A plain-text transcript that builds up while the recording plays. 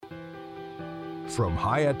From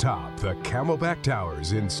high atop the Camelback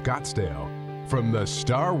Towers in Scottsdale, from the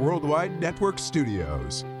Star Worldwide Network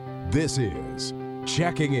studios, this is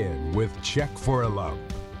Checking In with Check for a Lump,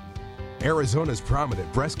 Arizona's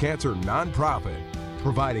prominent breast cancer nonprofit,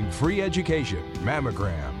 providing free education,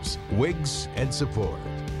 mammograms, wigs, and support.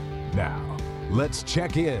 Now, let's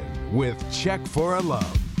check in with Check for a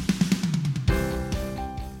Lump.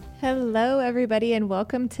 Hello, everybody, and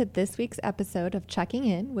welcome to this week's episode of Checking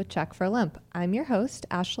In with Check for a Lump. I'm your host,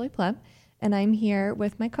 Ashley Plum, and I'm here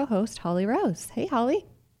with my co-host, Holly Rose. Hey, Holly.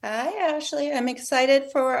 Hi, Ashley. I'm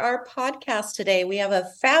excited for our podcast today. We have a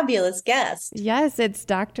fabulous guest. Yes, it's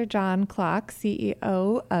Dr. John Klock,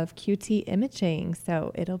 CEO of QTimaging.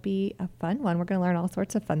 So it'll be a fun one. We're going to learn all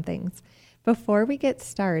sorts of fun things. Before we get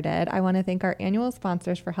started, I want to thank our annual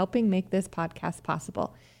sponsors for helping make this podcast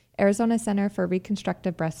possible. Arizona Center for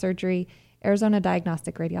Reconstructive Breast Surgery, Arizona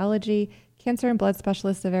Diagnostic Radiology, Cancer and Blood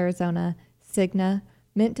Specialists of Arizona, Cigna,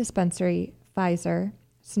 Mint Dispensary, Pfizer,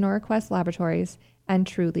 SonoraQuest Laboratories, and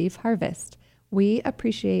True Leaf Harvest. We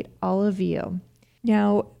appreciate all of you.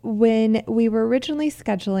 Now, when we were originally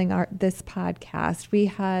scheduling this podcast, we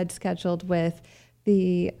had scheduled with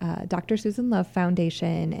the Dr. Susan Love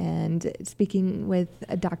Foundation, and speaking with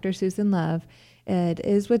Dr. Susan Love, it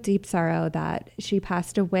is with deep sorrow that she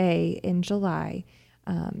passed away in July.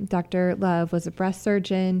 Dr. Love was a breast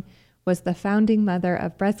surgeon, was the founding mother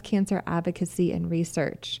of breast cancer advocacy and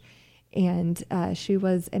research. And she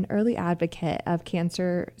was an early advocate of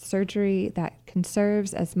cancer surgery that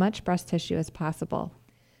conserves as much breast tissue as possible.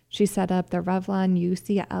 She set up the Revlon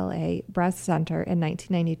UCLA Breast Center in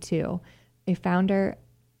 1992, a founder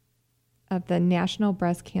of the National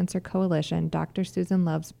Breast Cancer Coalition. Dr. Susan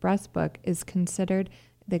Love's breast book is considered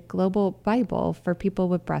the global Bible for people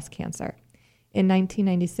with breast cancer. In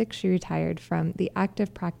 1996, she retired from the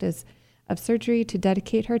active practice of surgery to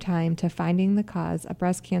dedicate her time to finding the cause of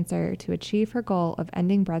breast cancer to achieve her goal of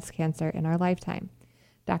ending breast cancer in our lifetime.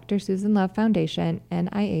 Dr. Susan Love Foundation,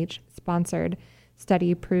 NIH-sponsored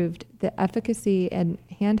study proved the efficacy in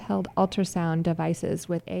handheld ultrasound devices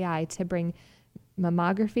with AI to bring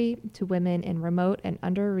mammography to women in remote and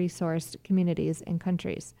under-resourced communities and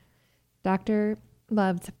countries. Dr.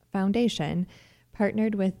 Love's foundation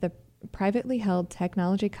partnered with the privately held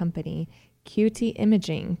technology company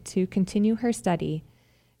QTimaging to continue her study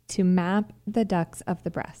to map the ducts of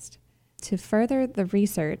the breast. To further the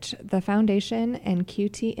research, the foundation and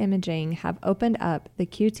QTimaging have opened up the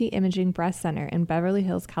QTimaging Breast Center in Beverly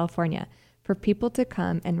Hills, California, for people to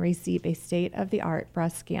come and receive a state-of-the-art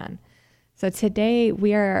breast scan. So today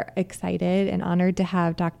we are excited and honored to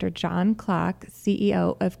have Dr. John Klock,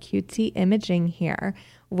 CEO of QTimaging, here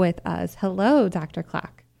with us. Hello, Dr.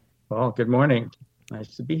 Klock. Well, good morning.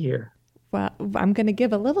 Nice to be here. Well, I'm going to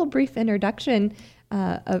give a little brief introduction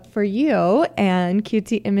for you and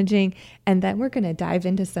QTimaging, and then we're going to dive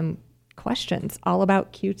into some questions all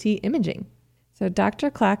about QTimaging. So Dr.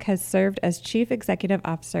 Klock has served as Chief Executive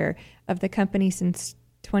Officer of the company since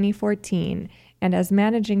 2014 and as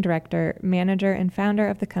Managing Director, Manager, and Founder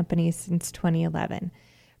of the company since 2011.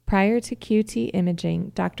 Prior to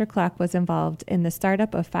QTimaging, Dr. Klock was involved in the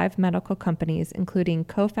startup of 5 medical companies, including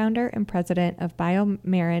co-founder and president of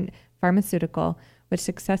BioMarin Pharmaceutical, which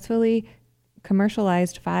successfully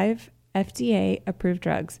commercialized 5 FDA-approved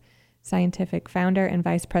drugs, scientific founder and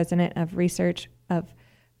vice president of research of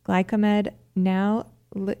Glycomed, now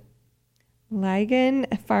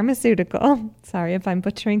Ligand Pharmaceutical. Sorry if I'm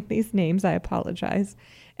butchering these names, I apologize.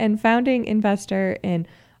 And founding investor in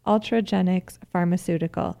Ultragenyx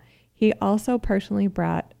Pharmaceutical. He also personally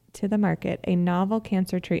brought to the market a novel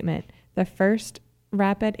cancer treatment, the first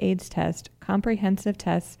rapid AIDS test, comprehensive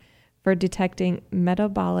tests for detecting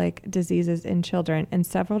metabolic diseases in children, and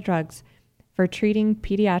several drugs for treating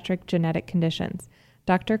pediatric genetic conditions.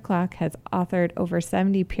 Dr. Klock has authored over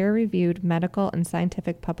 70 peer-reviewed medical and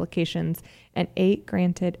scientific publications and 8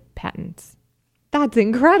 granted patents. That's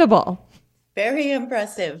incredible. Very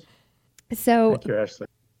impressive. So, Thank you, Ashley.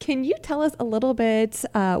 Can you tell us a little bit,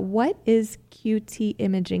 what is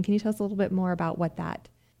QTimaging? Can you tell us a little bit more about what that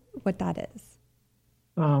is?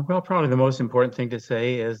 Well, probably the most important thing to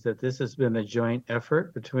say is that this has been a joint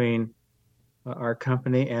effort between our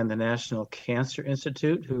company and the National Cancer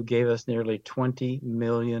Institute, who gave us nearly $20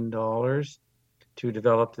 million to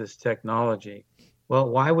develop this technology. Well,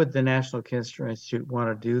 why would the National Cancer Institute want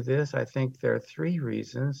to do this? I think there are 3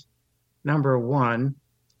 reasons. Number one,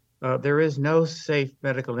 there is no safe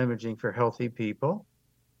medical imaging for healthy people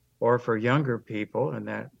or for younger people in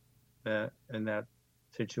that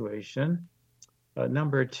situation.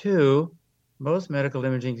 Number two, most medical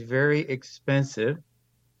imaging is very expensive.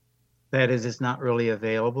 That is, it's not really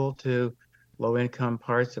available to low-income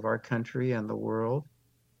parts of our country and the world.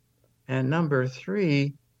 And number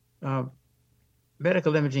three,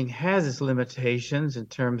 medical imaging has its limitations in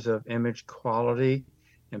terms of image quality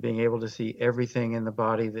and being able to see everything in the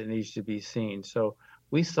body that needs to be seen. So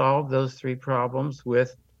we solved those three problems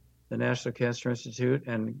with the National Cancer Institute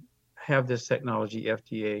and have this technology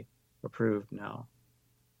FDA approved now.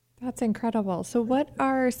 That's incredible. So what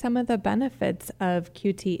are some of the benefits of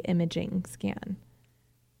QTimaging scan?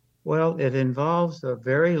 Well, it involves a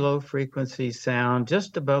very low frequency sound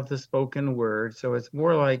just above the spoken word. So it's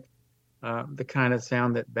more like the kind of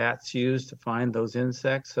sound that bats use to find those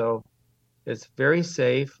insects. So it's very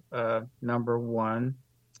safe, number one.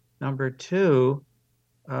 Number two,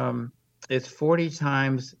 it's 40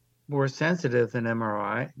 times more sensitive than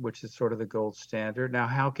MRI, which is sort of the gold standard. Now,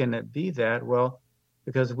 how can it be that? Well,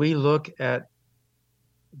 because we look at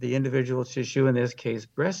the individual tissue, in this case,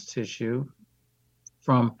 breast tissue,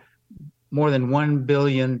 from more than 1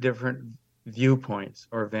 billion different viewpoints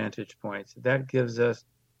or vantage points. That gives us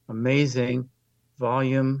amazing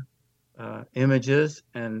volume images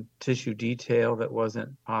and tissue detail that wasn't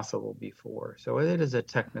possible before. So it is a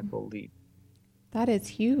technical leap. That is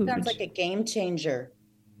huge. Sounds like a game changer.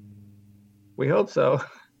 We hope so.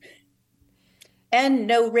 And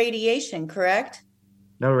no radiation, correct?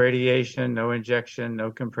 No radiation, no injection,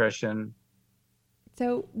 no compression.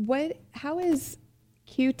 So how is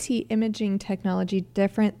QTimaging technology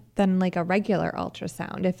different than like a regular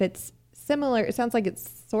ultrasound? If it's similar, it sounds like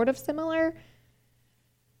it's sort of similar.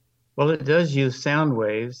 Well, it does use sound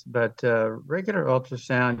waves, but regular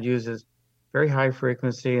ultrasound uses very high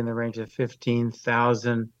frequency in the range of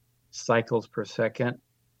 15,000 cycles per second.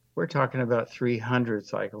 We're talking about 300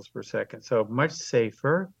 cycles per second. So much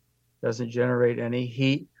safer, doesn't generate any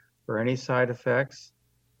heat or any side effects.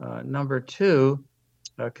 Number two,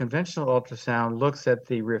 conventional ultrasound looks at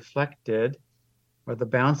the reflected or the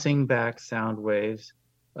bouncing back sound waves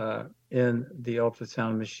in the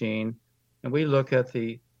ultrasound machine. And we look at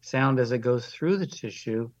the sound as it goes through the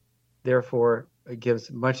tissue. Therefore, it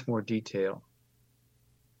gives much more detail.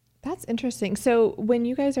 That's interesting. So when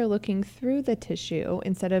you guys are looking through the tissue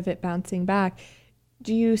instead of it bouncing back,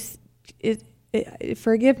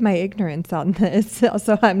 forgive my ignorance on this.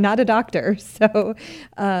 Also, I'm not a doctor. So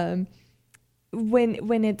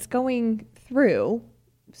when it's going through,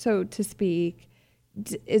 so to speak,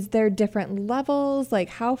 is there different levels? Like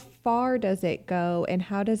how far does it go and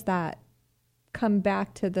how does that come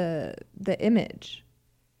back to the image?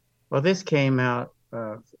 Well, this came out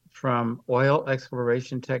from oil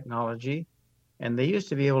exploration technology, and they used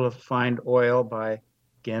to be able to find oil by,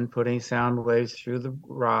 again, putting sound waves through the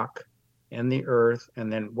rock and the earth,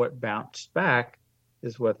 and then what bounced back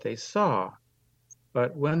is what they saw.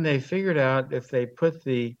 But when they figured out if they put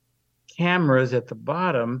the cameras at the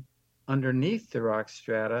bottom underneath the rock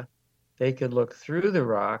strata, they could look through the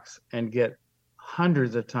rocks and get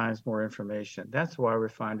hundreds of times more information. That's why we're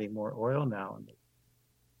finding more oil now.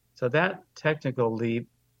 So that technical leap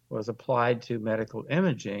was applied to medical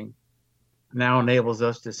imaging, now enables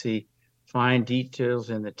us to see fine details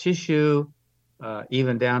in the tissue,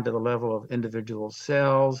 even down to the level of individual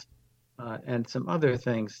cells, and some other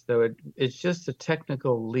things. So it's just a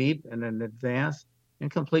technical leap and an advance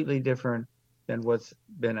and completely different than what's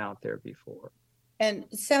been out there before. And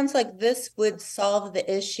it sounds like this would solve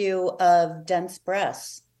the issue of dense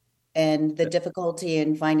breasts and the difficulty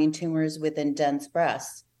in finding tumors within dense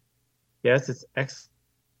breasts. Yes, it's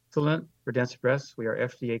excellent for dense breasts. We are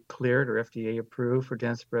FDA cleared or FDA approved for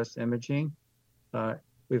dense breast imaging.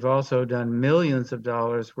 We've also done millions of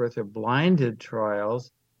dollars worth of blinded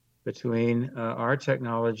trials between our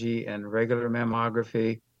technology and regular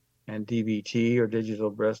mammography and DBT or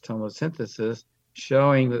digital breast tomosynthesis,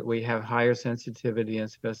 showing that we have higher sensitivity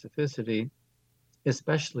and specificity,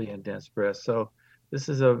 especially in dense breasts. So this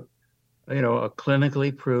is a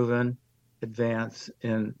clinically proven advance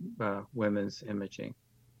in women's imaging.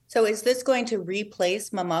 So is this going to replace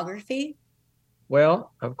mammography?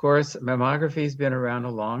 Well, of course, mammography has been around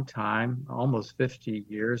a long time, almost 50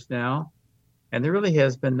 years now, and there really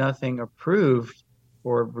has been nothing approved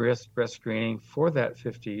for breast screening for that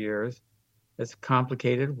 50 years. It's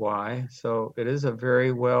complicated why. So it is a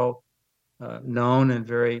very well known and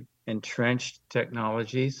very entrenched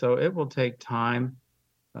technology. So it will take time.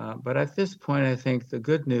 But at this point, I think the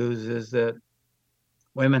good news is that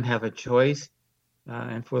women have a choice.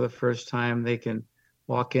 And for the first time, they can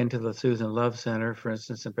walk into the Susan Love Center, for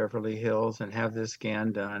instance, in Beverly Hills, and have this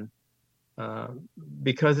scan done.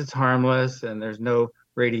 Because it's harmless and there's no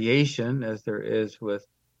radiation as there is with,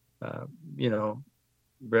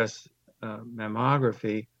 breast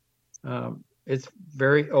mammography, it's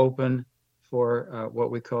very open for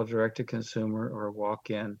what we call direct-to-consumer or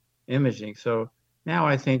walk-in imaging. So now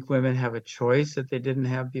I think women have a choice that they didn't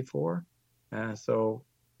have before. So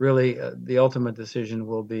really, the ultimate decision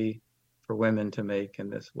will be for women to make in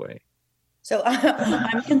this way. So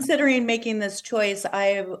I'm considering making this choice.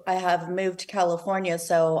 I have moved to California,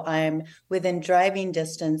 so I'm within driving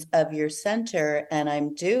distance of your center, and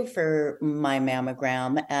I'm due for my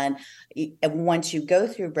mammogram. And once you go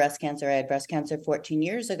through breast cancer, I had breast cancer 14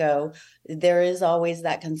 years ago, there is always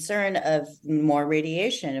that concern of more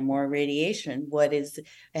radiation and more radiation.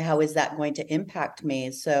 How is that going to impact me?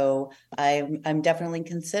 So I'm definitely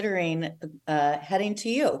considering heading to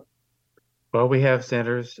you. Well, we have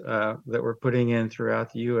centers that we're putting in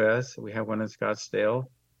throughout the U.S. We have one in Scottsdale.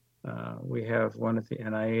 We have one at the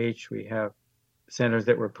NIH. We have centers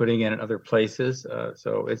that we're putting in other places.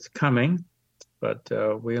 So it's coming, but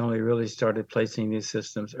we only really started placing these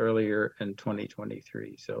systems earlier in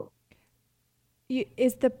 2023. So,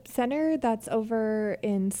 is the center that's over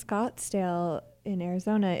in Scottsdale in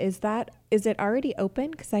Arizona, is it already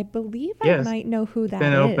open? Because I believe yes, I might know who that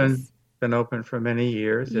is. Been open for many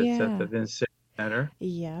years. It's at the Vince Center.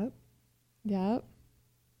 Yep.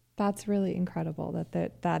 That's really incredible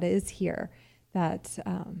that is here. That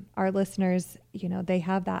our listeners, they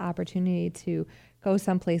have that opportunity to go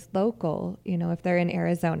someplace local. If they're in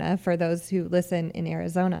Arizona, for those who listen in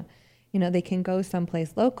Arizona, they can go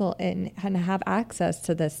someplace local and have access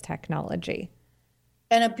to this technology.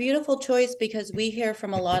 And a beautiful choice, because we hear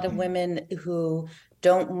from a lot of women who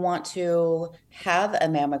don't want to have a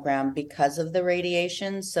mammogram because of the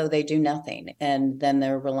radiation, so they do nothing, and then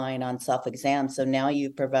they're relying on self-exam. So now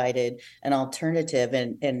you've provided an alternative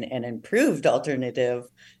and an improved alternative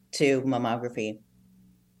to mammography.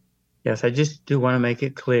 Yes, I just do want to make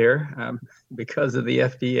it clear, because of the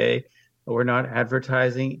FDA, we're not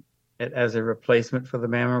advertising it as a replacement for the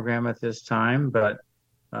mammogram at this time, but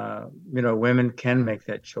women can make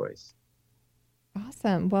that choice.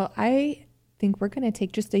 Awesome. Well, I think we're going to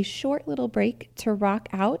take just a short little break to rock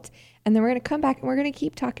out, and then we're going to come back and we're going to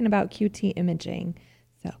keep talking about QT imaging.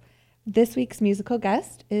 So this week's musical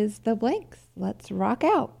guest is The Blanks. Let's rock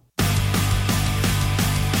out.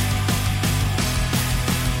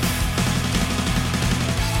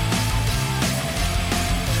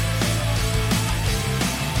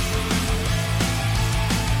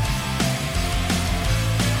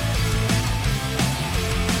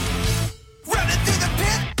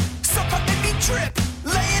 Trip,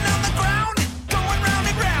 laying on the ground, going round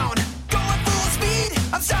and round, going full speed.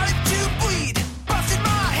 I'm starting to bleed, busted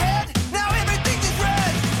my head. Now everything is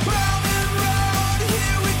red. Round and round,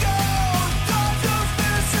 here we go. Dodge those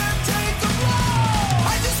fists and take the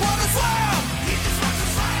blow. I just want to slam. He just wants to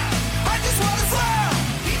slam. I just want to slam.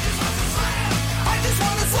 He just wants to slam. I just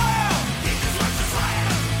want to slam. He just wants to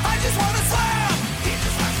slam. I just want to slam. He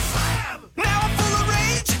just wants to slam. Now I'm full of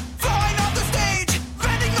rage, flying off the stage,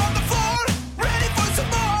 bending on the floor. Ready for some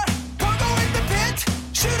more, Pongo in the pit,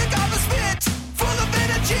 shooting off a spit, full of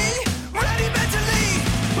energy, ready mentally.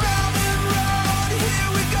 Round and round, here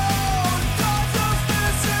we go, dodge those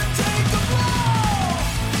fists and take the blow.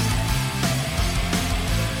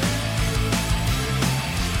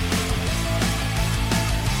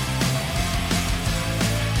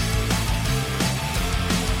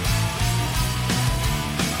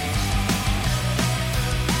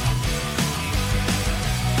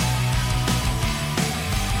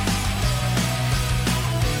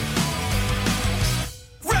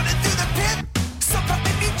 Running through the pit, somehow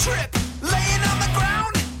made me trip. Laying on the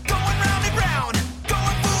ground, going round and round,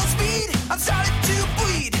 going full speed. I'm starting to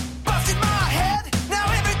bleed, busted my head. Now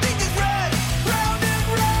everything is red. Round and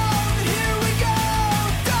round, here we go.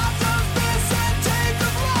 Dodge those fists and take the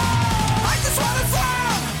blow. I just wanna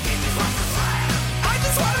slam. He just wants to slam. I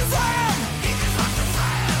just wanna slam. He just wants to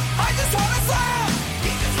slam. I just wanna slam.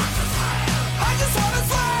 He just wants to slam. I just wanna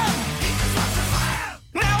slam. He just wants to slam.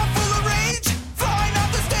 Now I'm full of rage, flying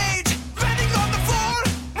off the stage, bending on the floor,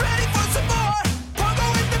 ready for some more. Pongo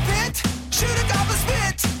in the pit, shooting off a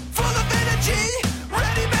spit, full of energy,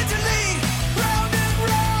 ready mentally. Round and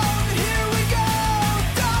round, here we go.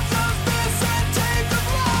 Dodge those fists and take the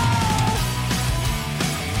blow.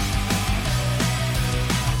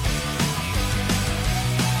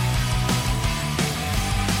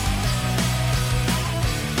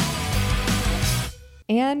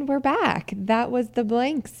 And we're back. That was The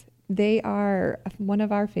Blanks. They are one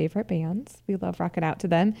of our favorite bands. We love rocking out to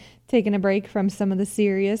them, taking a break from some of the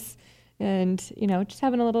serious and, just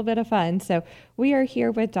having a little bit of fun. So we are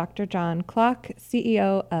here with Dr. John Klock,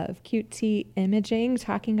 CEO of QTimaging,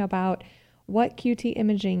 talking about what QT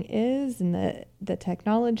imaging is and the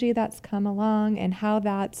technology that's come along and how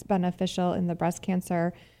that's beneficial in the breast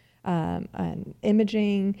cancer and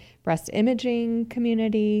breast imaging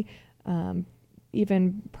community,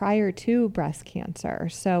 even prior to breast cancer.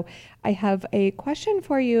 So I have a question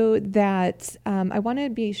for you that I want to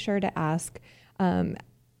be sure to ask.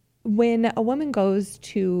 When a woman goes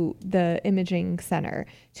to the imaging center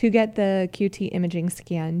to get the QT imaging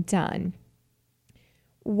scan done,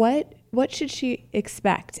 what should she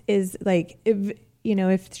expect? Is like,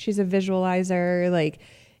 if she's a visualizer, like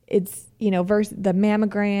it's, versus the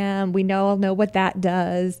mammogram, we all know what that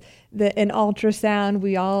does. An ultrasound,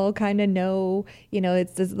 we all kind of know,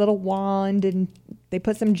 it's this little wand and they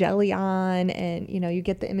put some jelly on and, you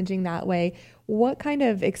get the imaging that way. What kind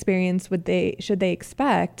of experience should they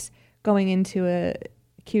expect going into a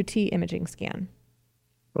QT imaging scan?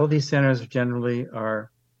 Well, these centers generally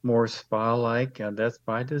are more spa-like, and that's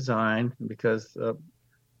by design because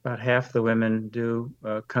about half the women do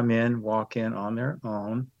walk in on their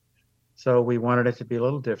own. So we wanted it to be a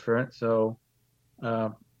little different. So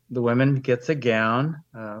the woman gets a gown,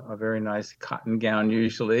 a very nice cotton gown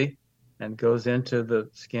usually, and goes into the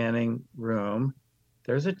scanning room.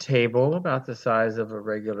 There's a table about the size of a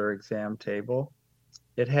regular exam table.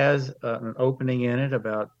 It has an opening in it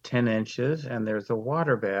about 10 inches, and there's a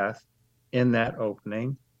water bath in that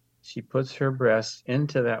opening. She puts her breast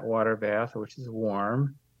into that water bath, which is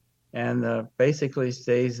warm, and basically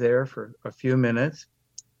stays there for a few minutes.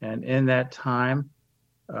 And in that time,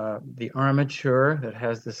 the armature that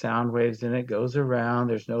has the sound waves in it goes around.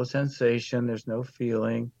 There's no sensation, there's no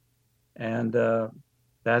feeling. And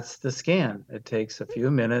that's the scan. It takes a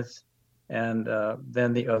few minutes, and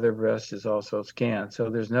then the other breast is also scanned.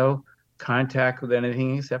 So there's no contact with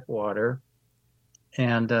anything except water.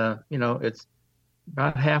 And, it's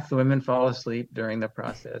about half the women fall asleep during the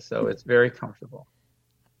process. So it's very comfortable.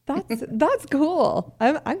 That's cool.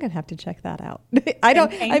 I'm gonna have to check that out.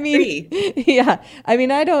 Yeah.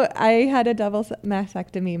 I had a double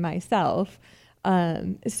mastectomy myself.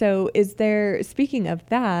 So speaking of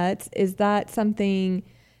that, is that something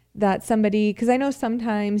that somebody, because I know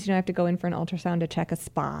sometimes, I have to go in for an ultrasound to check a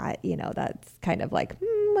spot, that's kind of like,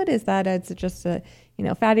 what is that? It's just a,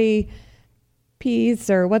 fatty piece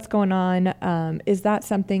or what's going on. Is that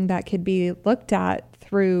something that could be looked at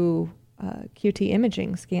through QT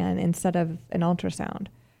imaging scan instead of an ultrasound?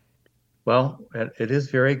 Well, it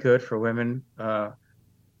is very good for women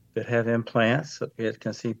that have implants. It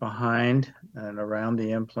can see behind and around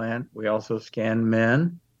the implant. We also scan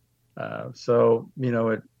men. So,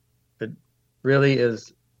 it really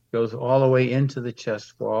goes all the way into the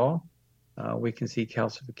chest wall. We can see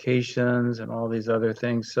calcifications and all these other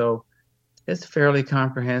things. So it's fairly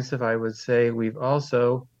comprehensive, I would say. We've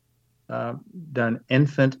also done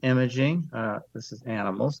infant imaging. This is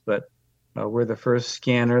animals, but we're the first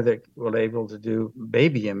scanner that will able to do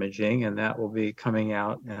baby imaging, and that will be coming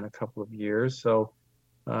out in a couple of years. So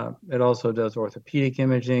it also does orthopedic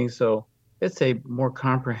imaging. So it's a more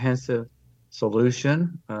comprehensive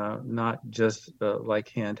solution, not just like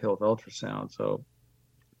handheld ultrasound. So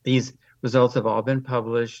these results have all been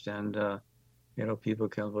published, and people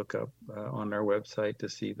can look up on our website to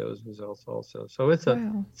see those results also. So it's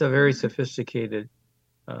a very sophisticated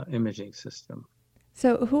imaging system.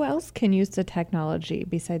 So who else can use the technology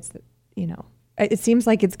besides, it seems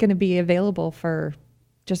like it's going to be available for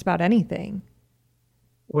just about anything.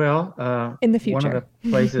 Well, in the future, one of the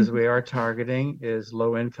places we are targeting is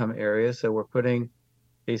low-income areas. So we're putting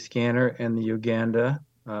a scanner in the Uganda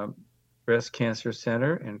Breast Cancer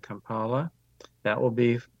Center in Kampala. That will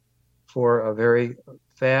be for a very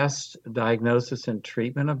fast diagnosis and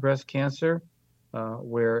treatment of breast cancer,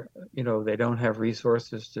 where they don't have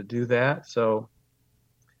resources to do that. So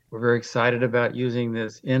we're very excited about using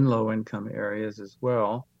this in low-income areas as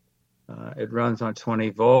well. It runs on 20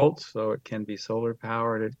 volts, so it can be solar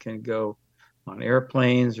powered. It can go on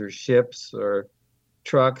airplanes or ships or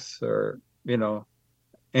trucks or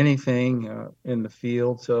anything in the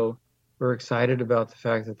field. So we're excited about the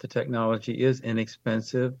fact that the technology is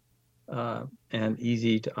inexpensive and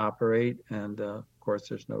easy to operate, and of course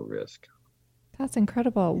there's no risk. That's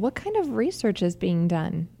incredible. What kind of research is being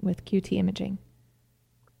done with QT imaging?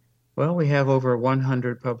 Well, we have over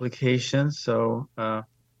 100 publications. So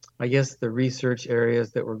I guess the research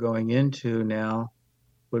areas that we're going into now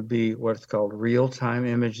would be what's called real-time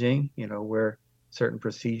imaging, where certain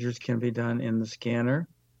procedures can be done in the scanner.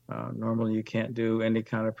 Normally you can't do any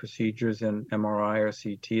kind of procedures in MRI or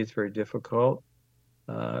CT. It's very difficult.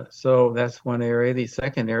 So that's one area. The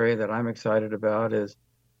second area that I'm excited about is,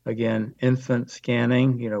 again, infant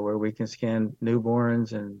scanning, where we can scan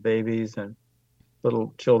newborns and babies and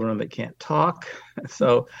little children that can't talk.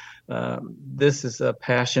 So this is a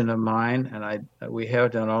passion of mine, and we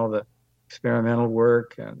have done all the experimental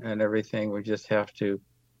work and everything. We just have to,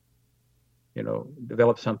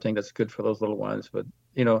 develop something that's good for those little ones. But,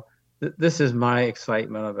 this is my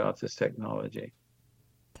excitement about this technology.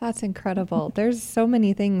 That's incredible. There's so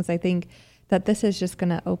many things I think that this is just going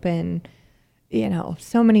to open,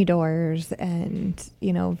 so many doors and,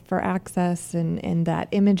 for access and that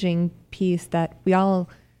imaging piece that we all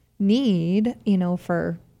need,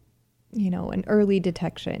 for, an early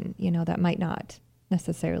detection, that might not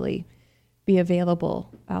necessarily be available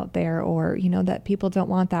out there, or, that people don't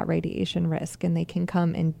want that radiation risk and they can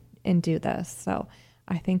come and do this. So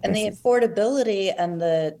I think and the affordability and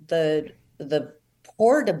the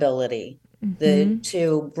portability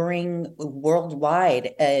to bring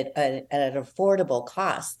worldwide at an affordable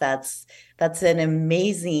cost. That's an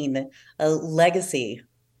amazing legacy.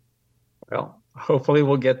 Well, hopefully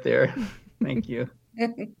we'll get there. Thank you.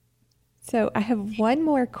 So I have one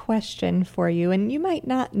more question for you, and you might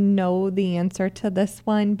not know the answer to this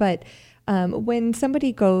one, but when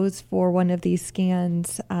somebody goes for one of these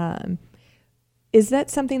scans, is that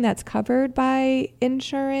something that's covered by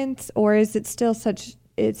insurance, or is it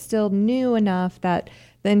it's still new enough that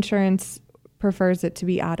the insurance prefers it to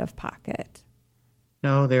be out of pocket?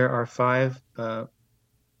 No, there are 5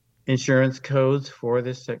 insurance codes for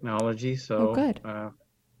this technology. So good.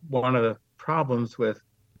 One of the problems with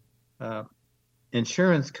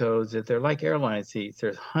insurance codes is they're like airline seats.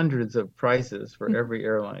 There's hundreds of prices for every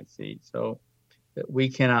airline seat. So we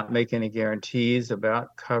cannot make any guarantees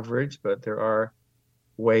about coverage, but there are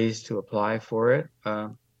ways to apply for it.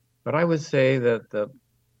 But I would say that the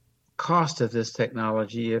cost of this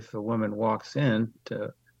technology, if a woman walks in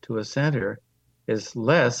to a center, is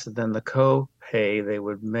less than the co-pay they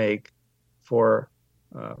would make for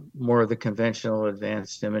more of the conventional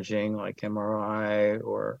advanced imaging like MRI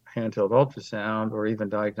or handheld ultrasound or even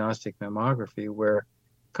diagnostic mammography, where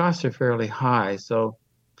costs are fairly high. So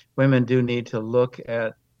women do need to look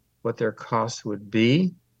at what their costs would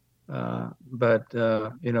be. But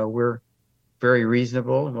we're very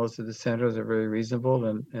reasonable. Most of the centers are very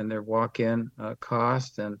reasonable in their walk-in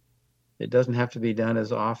cost, and it doesn't have to be done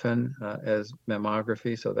as often as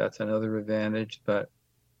mammography, so that's another advantage. But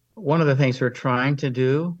one of the things we're trying to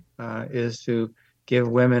do is to give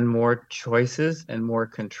women more choices and more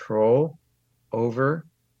control over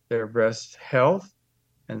their breast health.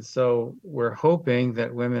 And so we're hoping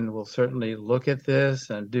that women will certainly look at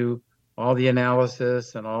this and do all the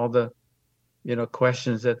analysis and all the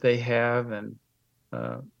questions that they have, and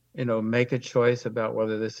make a choice about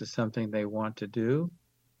whether this is something they want to do,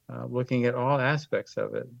 looking at all aspects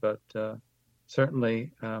of it. But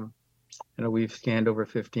certainly we've scanned over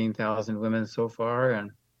 15,000 women so far,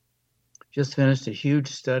 and just finished a huge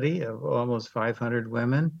study of almost 500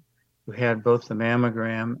 women who had both the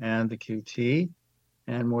mammogram and the QT,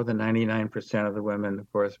 and more than 99% of the women,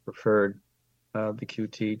 of course, preferred the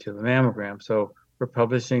QT to the mammogram. So we're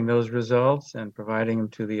publishing those results and providing them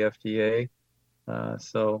to the FDA.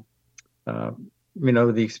 The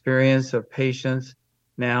experience of patients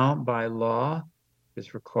now by law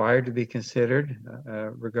is required to be considered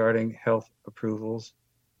regarding health approvals.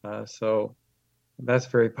 So that's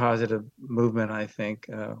very positive movement, I think,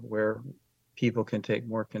 where people can take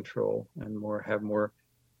more control and have more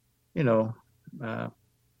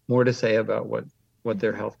to say about what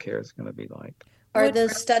their health care is going to be like. Are the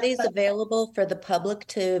studies available for the public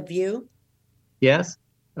to view? Yes,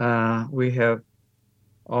 we have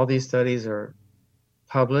all these studies are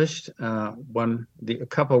published. A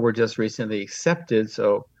couple were just recently accepted,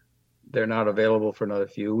 so they're not available for another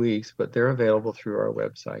few weeks, but they're available through our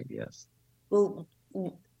website. Yes. Well,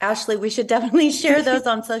 Ashley, we should definitely share those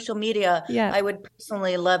on social media. Yeah. I would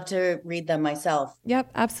personally love to read them myself.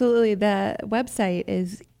 Yep, absolutely. The website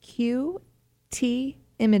is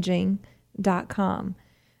QTimaging.com.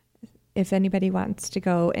 If anybody wants to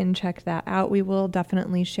go and check that out, we will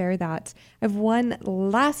definitely share that. I have one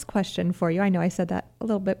last question for you. I know I said that a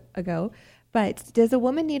little bit ago, but does a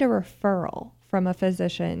woman need a referral from a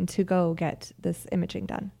physician to go get this imaging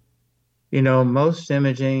done? Most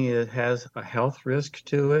imaging, it has a health risk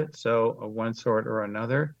to it, so of one sort or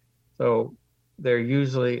another. So there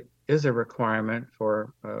usually is a requirement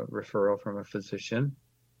for a referral from a physician.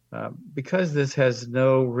 Because this has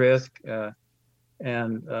no risk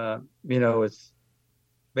and it's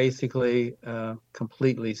basically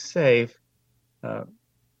completely safe, a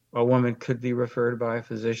woman could be referred by a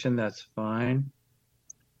physician, that's fine,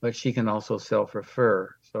 but she can also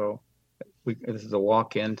self-refer. So this is a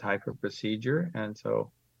walk-in type of procedure, and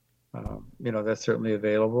so that's certainly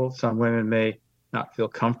available. Some women may not feel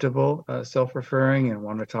comfortable self-referring and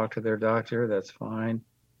want to talk to their doctor, that's fine.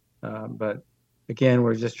 But again,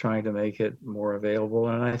 we're just trying to make it more available.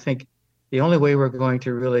 And I think the only way we're going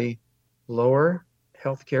to really lower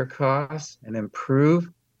healthcare costs and improve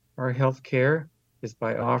our healthcare is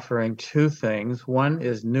by offering two things. One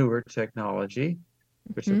is newer technology,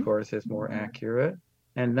 which of course is more accurate.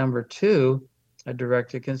 And number two, a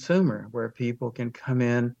direct-to-consumer, where people can come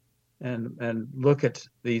in and look at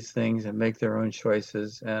these things and make their own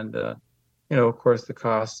choices. And, of course, the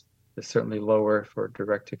cost is certainly lower for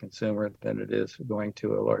direct-to-consumer than it is going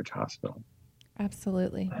to a large hospital.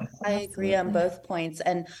 Absolutely. I agree on both points.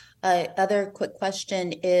 And other quick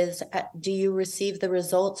question is, do you receive the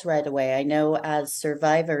results right away? I know as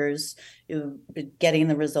survivors, getting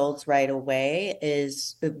the results right away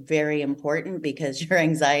is very important because your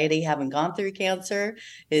anxiety, having gone through cancer,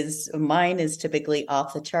 mine is typically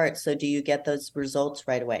off the charts. So do you get those results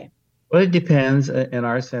right away? Well, it depends. In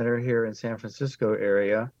our center here in San Francisco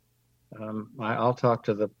area, I'll talk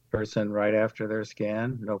to the person right after their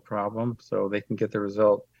scan, no problem, so they can get the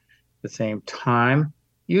result at the same time.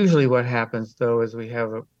 Usually what happens, though, is we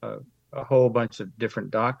have a whole bunch of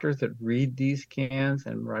different doctors that read these scans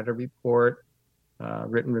and write a report.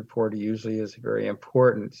 Written report usually is very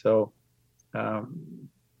important. So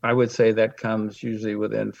I would say that comes usually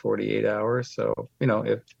within 48 hours. So,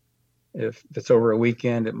 if it's over a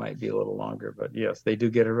weekend, it might be a little longer. But yes, they do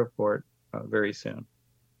get a report very soon.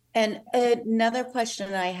 And another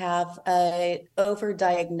question I have,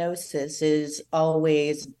 overdiagnosis is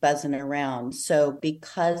always buzzing around. So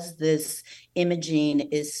because this imaging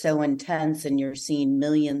is so intense and you're seeing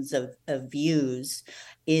millions of views,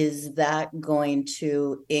 is that going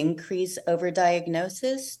to increase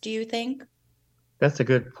overdiagnosis, do you think? That's a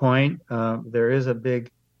good point. There is a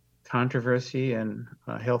big controversy in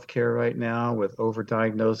healthcare right now with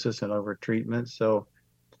overdiagnosis and overtreatment. So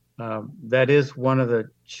that is one of the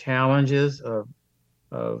challenges of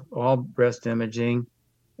all breast imaging.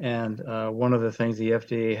 And one of the things the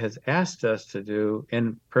FDA has asked us to do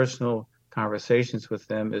in personal conversations with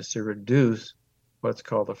them is to reduce what's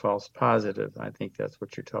called a false positive. I think that's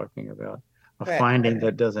what you're talking about. A Correct. finding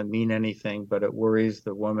that doesn't mean anything, but it worries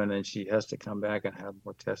the woman and she has to come back and have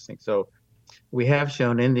more testing. So we have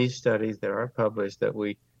shown in these studies that are published that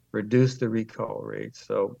we reduce the recall rates.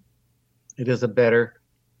 So it is a better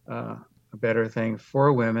thing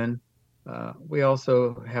for women. We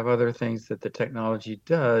also have other things that the technology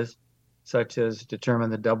does, such as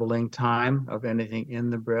determine the doubling time of anything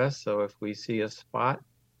in the breast. So if we see a spot,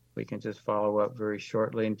 we can just follow up very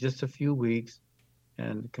shortly in just a few weeks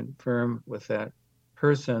and confirm with that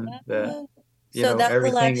person that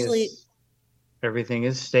everything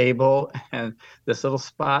is stable and this little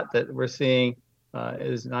spot that we're seeing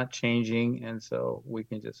is not changing, and so we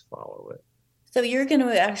can just follow it. So you're going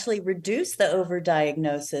to actually reduce the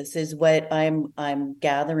overdiagnosis is what I'm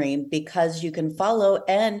gathering, because you can follow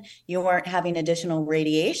and you aren't having additional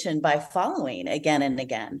radiation by following again and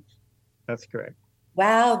again. That's correct.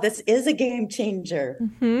 Wow, this is a game changer.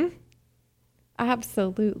 Mm-hmm.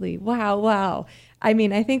 Absolutely. Wow. I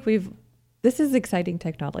mean, I think this is exciting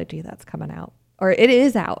technology that's coming out, or it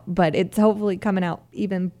is out, but it's hopefully coming out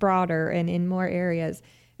even broader and in more areas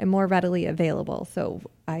and more readily available. So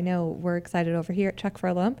I know we're excited over here at Check for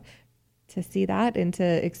a Lump to see that and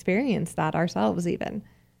to experience that ourselves even.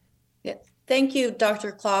 Yeah. Thank you,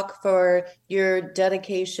 Dr. Clock, for your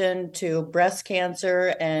dedication to breast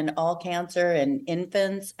cancer and all cancer and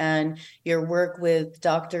infants, and your work with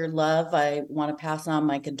Dr. Love. I want to pass on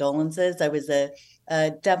my condolences. I was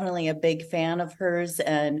definitely a big fan of hers,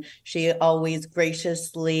 and she always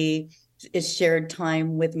graciously shared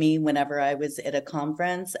time with me whenever I was at a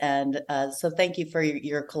conference. And so thank you for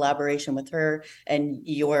your collaboration with her and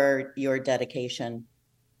your dedication.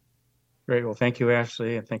 Great. Well, thank you,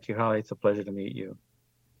 Ashley, and thank you, Holly. It's a pleasure to meet you.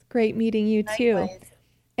 Great meeting you too. Likewise.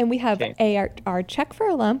 And we have our Check for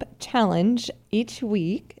a Lump challenge each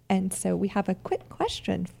week. And so we have a quick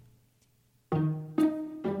question.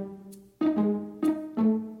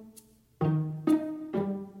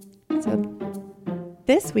 So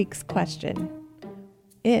this week's question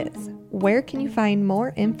is, where can you find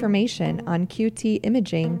more information on QT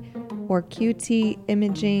imaging or QT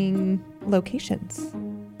imaging locations?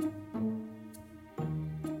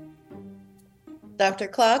 Dr.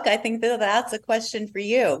 Clock, I think that's a question for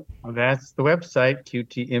you. Well, that's the website,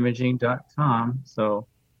 QTimaging.com. So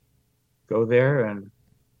go there and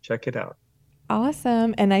check it out.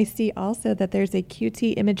 Awesome. And I see also that there's a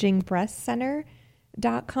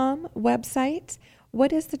QTimagingbreastcenter.com website.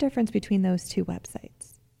 What is the difference between those two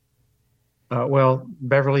websites? Well,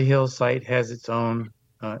 Beverly Hills site has its own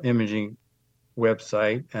imaging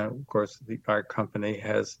website. And of course, our company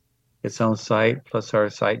has its own site, plus our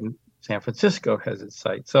site in San Francisco has its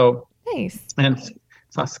site. So, Nice. and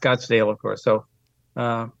it's not Scottsdale, of course. So,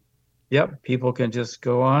 yep, people can just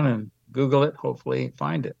go on and Google it, hopefully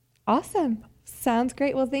find it. Awesome. Sounds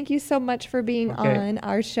great. Well, thank you so much for being Okay. on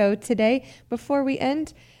our show today. Before we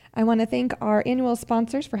end, I want to thank our annual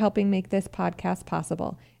sponsors for helping make this podcast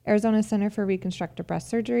possible. Arizona Center for Reconstructive Breast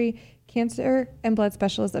Surgery, Cancer and Blood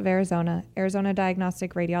Specialists of Arizona, Arizona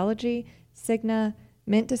Diagnostic Radiology, Cigna,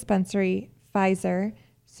 Mint Dispensary, Pfizer,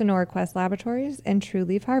 Sonora Quest Laboratories, and True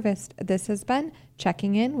Leaf Harvest. This has been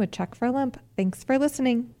Checking In with Check for a Lump. Thanks for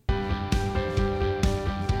listening.